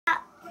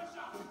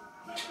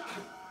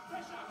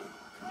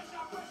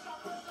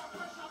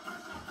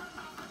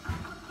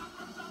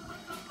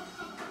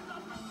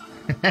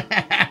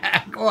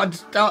Go on,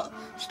 start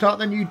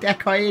the new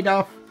decade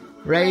off.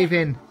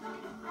 Raving.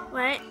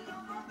 Wait.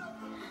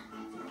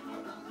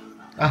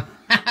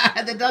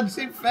 The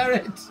dancing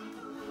ferret.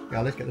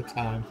 Yeah, let's get the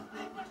time.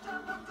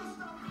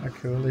 How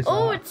cool is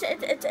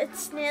that?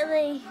 It's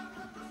nearly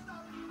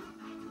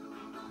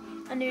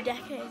a new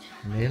decade.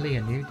 Nearly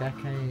a new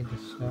decade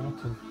has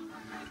started.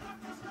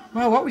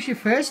 Well, what was your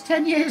first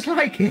 10 years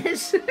like,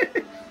 Is?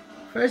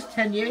 First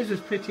 10 years was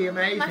pretty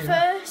amazing. My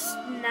first,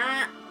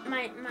 not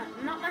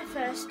my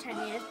first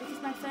 10 years, because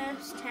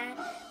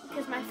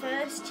my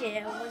first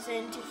year was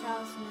in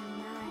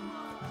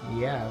 2009.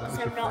 Yeah, that was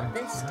so your not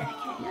first, this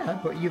decade. Yeah,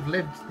 but you've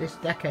lived, this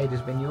decade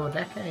has been your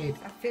decade.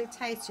 I feel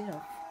tight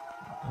enough.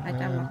 I'm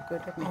not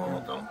good at it.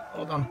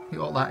 Hold on,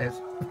 all that is.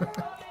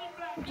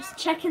 I'm just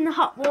checking the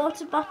hot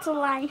water bottle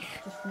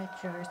life. Just make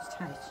sure it's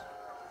tight.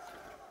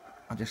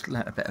 I'll just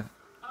let a bit of...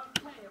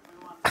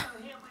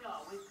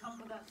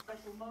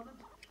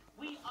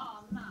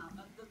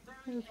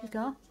 Here we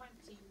go.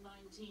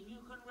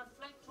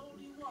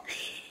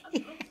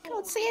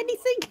 Can't see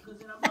anything.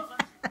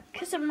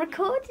 Because I'm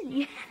recording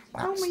you.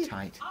 That's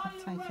tight.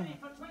 That's tight, isn't it?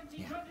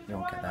 Yeah, you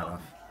won't get that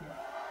off.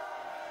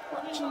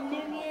 Watching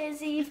New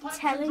Year's Eve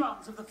telly.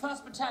 Of the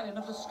 1st Battalion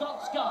of the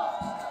Scots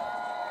Guards.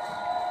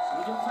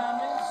 Soldier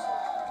families,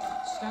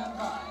 stand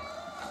by.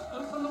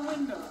 Open the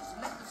windows,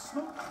 let the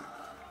smoke.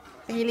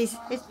 Baileys,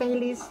 it's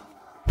Baileys.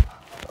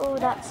 Oh,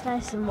 that's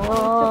nice and The warm.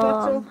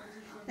 bottle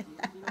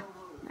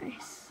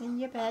Nice. in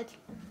your bed.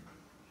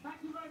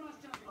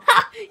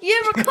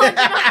 You're recording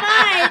on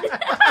mine.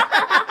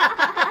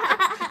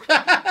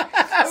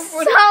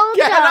 Hold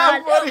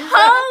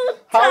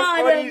How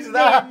on funny is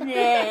that? a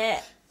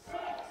minute.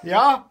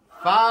 Yeah?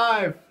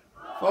 5,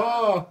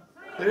 4,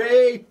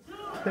 3,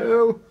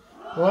 2,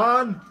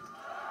 1.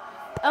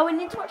 Oh, we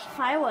need to watch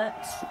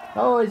fireworks.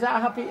 Oh, is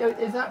that happy?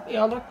 Is that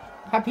Viola?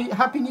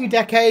 Happy new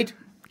decade.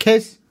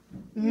 Kiss.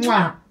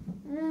 Mwah.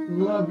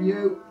 Love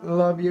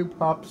you,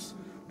 Pops.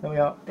 There we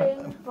are.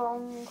 Bing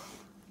bong.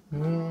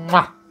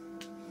 Mwah.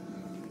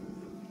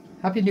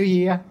 Happy New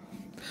Year.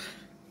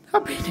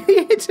 Happy New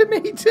Year to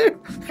me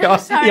too. Yeah,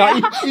 Sorry, yeah,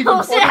 even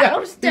I'll say funnier. I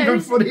was Even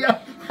dozing. funnier.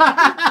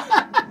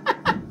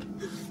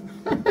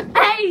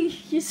 Hey,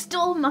 you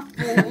stole my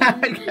phone.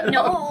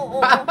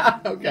 No.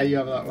 Okay, you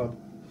have that one.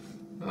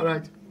 All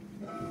right.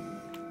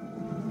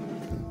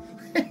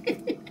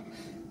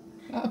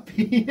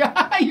 Happy.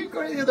 You've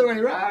got it the other way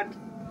around.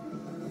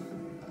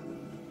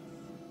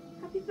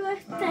 Happy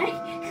birthday.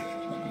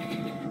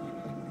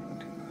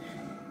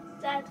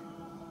 Dad,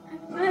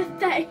 happy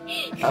birthday.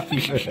 Happy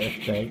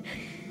birthday.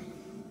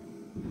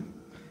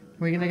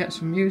 We're going to get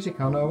some music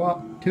on or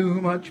what?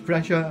 Too much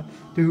pressure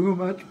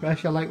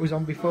like was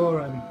on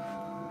before and...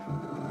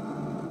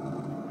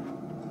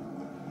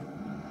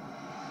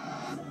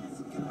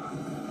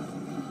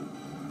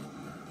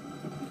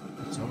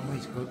 It's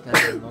always good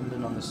there in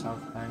London on the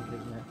South Bank,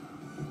 isn't it?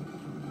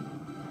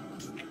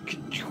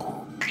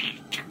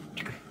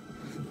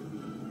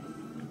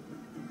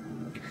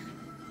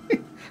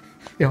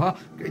 Yeah,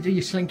 do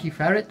your slinky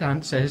ferret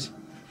dances.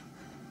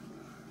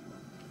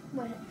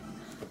 Wait.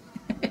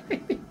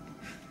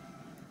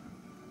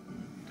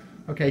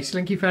 Okay,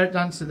 slinky ferret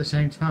dance at the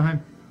same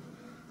time.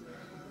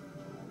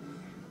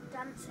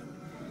 Dancing.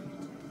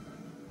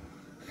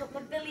 Got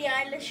my Billie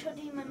Eilish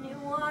hoodie, my new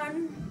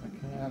one.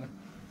 Okay,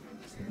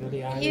 it's the Billie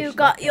Eilish You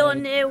got your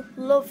decade. new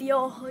Love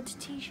Your Hood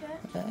t-shirt.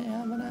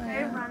 Yeah, but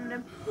Very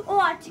random.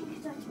 Oh, I think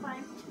it's time to buy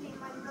it to me and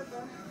my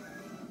brother.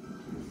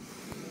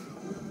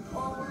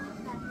 Oh,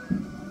 no.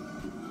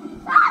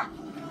 Ah!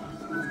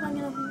 It's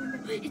banging on the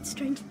window. It's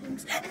Stranger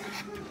Things.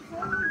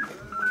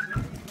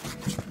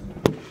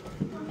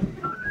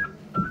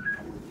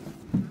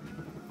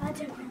 I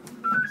don't know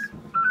what it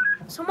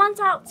is. Someone's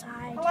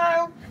outside.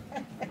 Hello.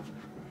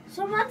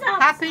 Someone's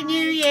outside. Happy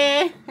New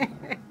Year.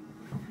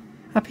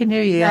 Happy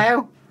New Year.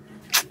 No.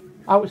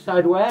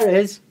 Outside where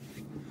is?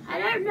 I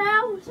don't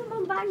know.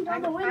 Someone banged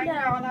on the window.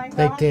 Hang on.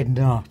 They did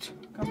not.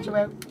 Got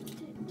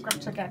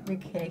to get me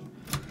key.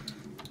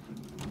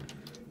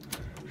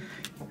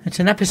 It's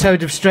an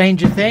episode of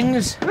Stranger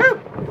Things. Hello.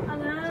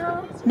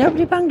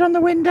 Nobody banged on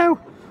the window.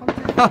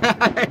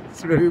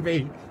 It's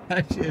Ruby.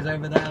 She is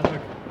over there.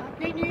 Look.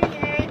 Happy New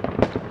Year.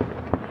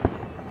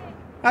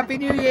 Happy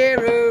New Year,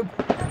 Rube.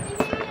 Happy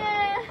New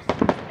Year.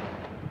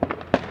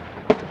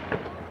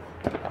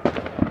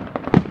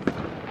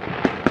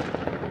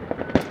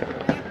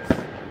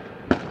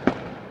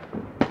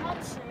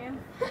 Can't see him.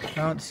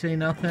 Can't see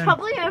nothing.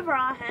 Probably over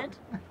our head.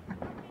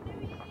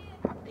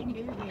 Happy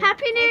New Year.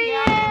 Happy New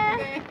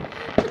Year.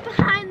 The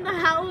behind the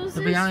houses.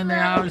 The behind the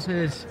though.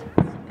 houses.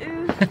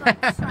 Ooh,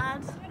 that's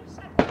sad.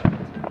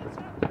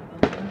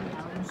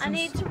 I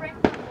need to ring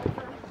them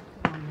over.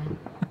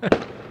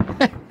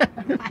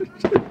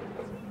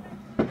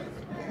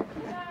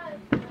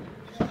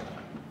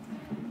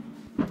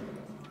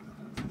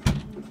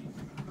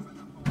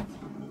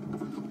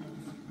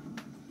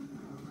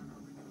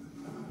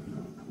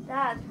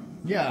 Dad.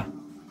 Yeah.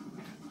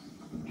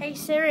 Hey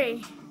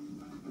Siri.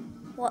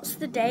 What's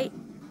the date?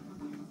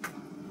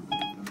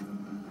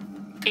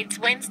 It's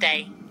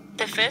Wednesday,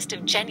 the 1st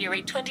of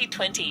January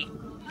 2020.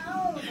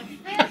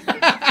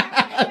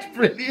 That's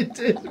brilliant.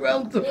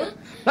 Well done.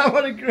 That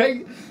was a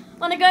great.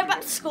 When I go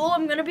back to school,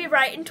 I'm going to be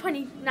writing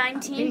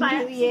 2019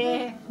 by New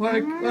Year. What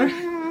a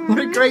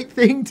great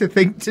thing to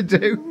think to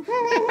do.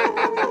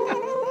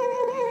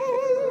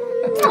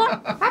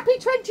 Happy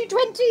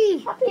 2020.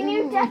 Happy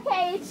New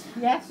Decade.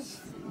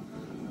 Yes.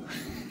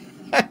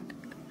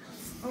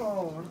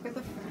 Oh, look at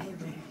the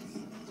fireworks.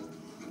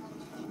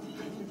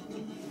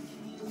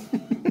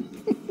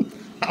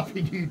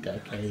 Happy New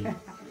Decade.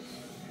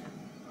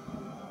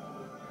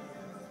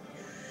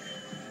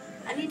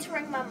 I need to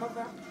ring my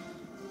mother.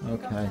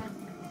 Okay.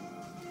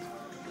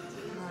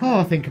 Oh,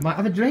 I think I might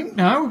have a drink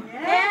now.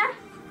 Yeah.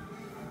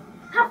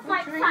 Have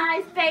like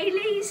 5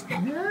 Baileys.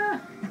 Yeah.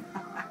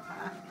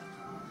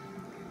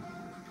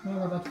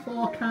 Well, I've had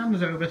 4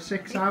 cans over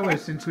 6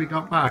 hours since we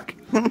got back.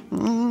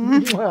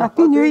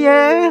 Happy New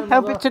Year.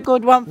 Hope it's a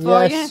good one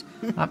for Yes,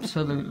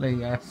 absolutely,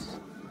 yes.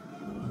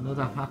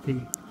 Another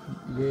happy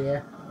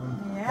year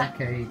and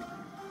decade.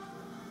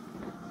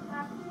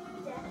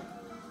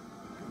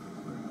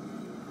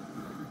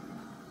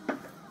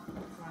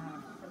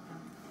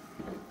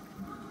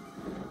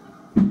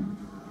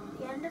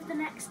 The end of the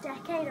next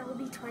decade, I will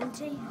be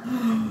 20. you.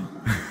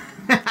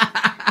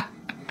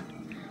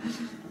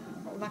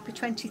 Oh, happy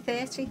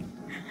 2030.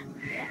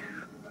 Yeah.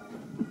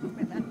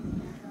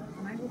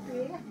 I will be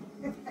here.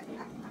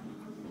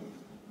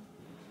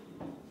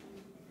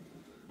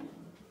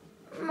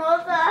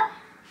 Mother.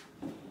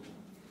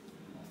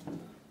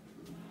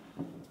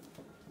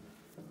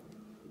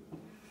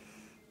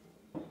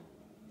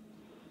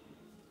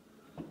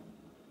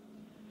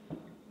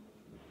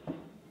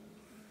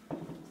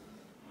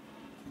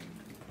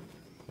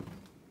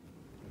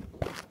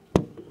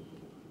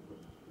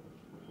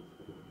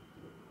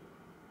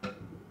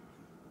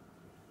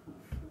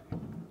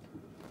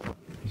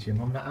 Is your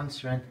mum not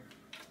answering?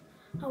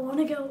 I want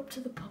to go up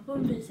to the pub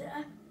and visit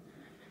her.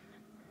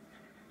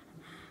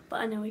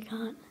 But I know we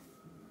can't.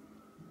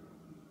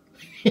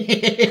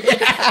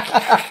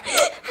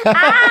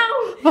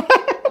 Ow!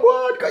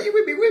 What? Got you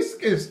with me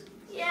whiskers?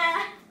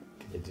 Yeah.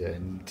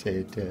 Didn't.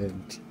 Did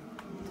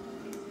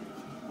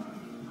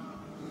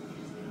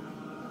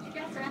you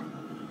get her?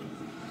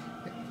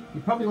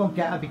 You probably won't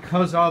get her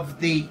because of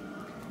the,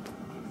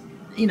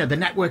 you know, the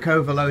network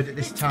overload at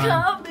this time.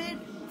 Coming.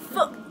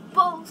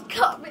 Football's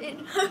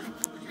coming.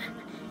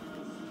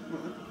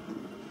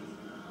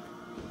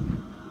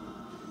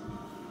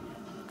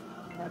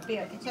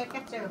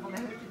 Get over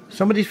there.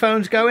 Somebody's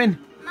phone's going.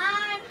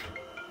 Man.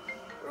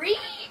 Read.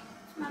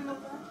 My mother.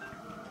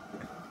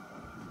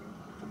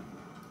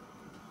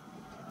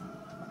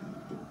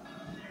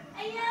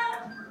 Hey,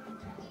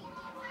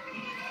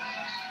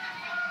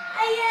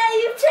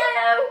 you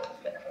too.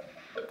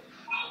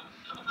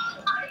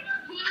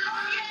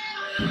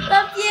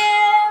 Love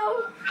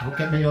you. Don't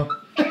get me up.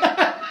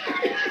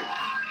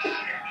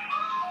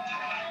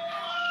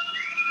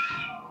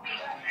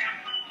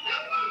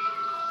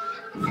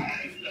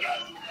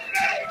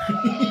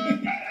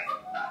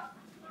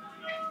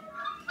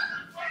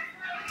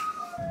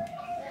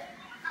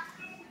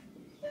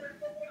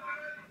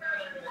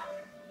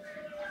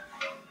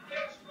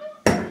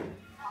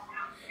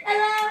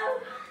 Hello.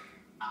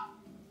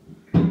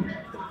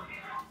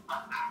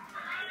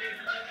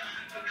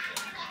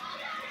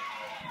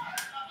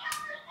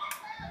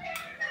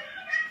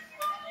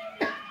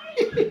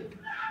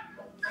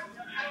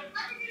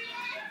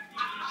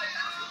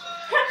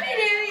 Happy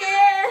New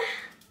Year.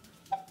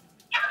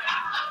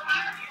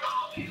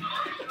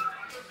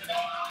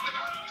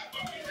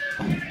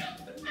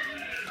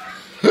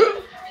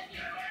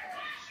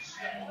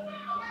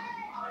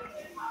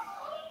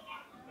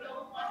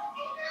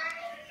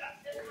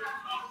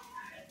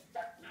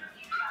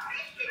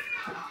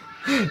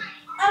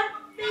 I'm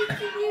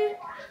thinking you.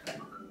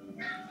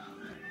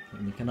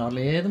 You can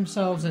hardly hear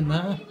themselves in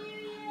there.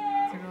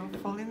 They're all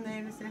full in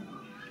there, is it?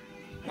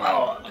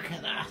 Oh, look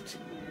at that.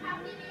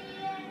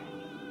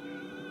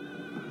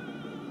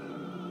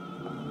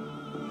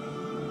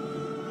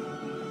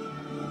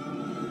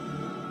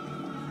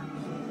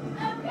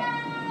 Okay.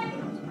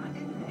 It's mad,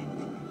 isn't it?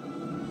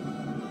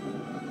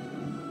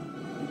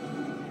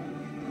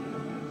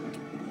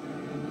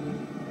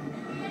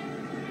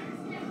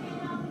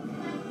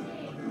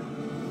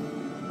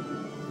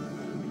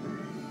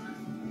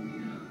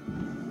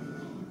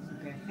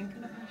 Okay, thinking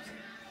about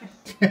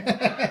it.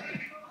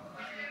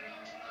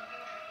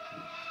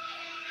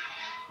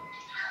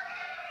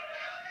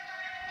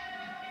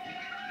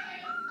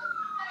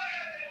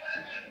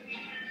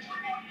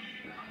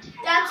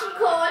 Dad's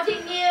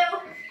recording you.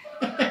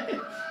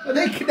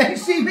 Well, can they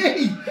see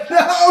me?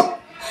 No!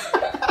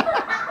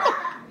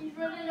 He's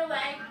running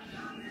away.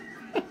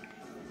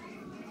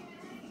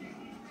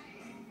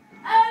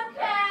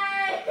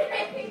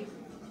 Okay.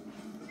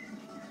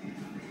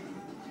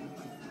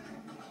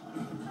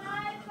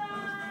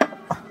 Bye-bye.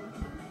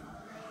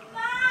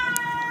 Bye.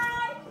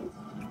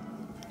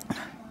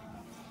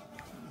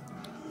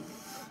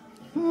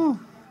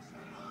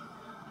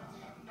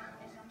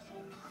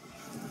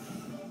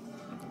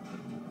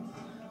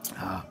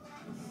 Ah.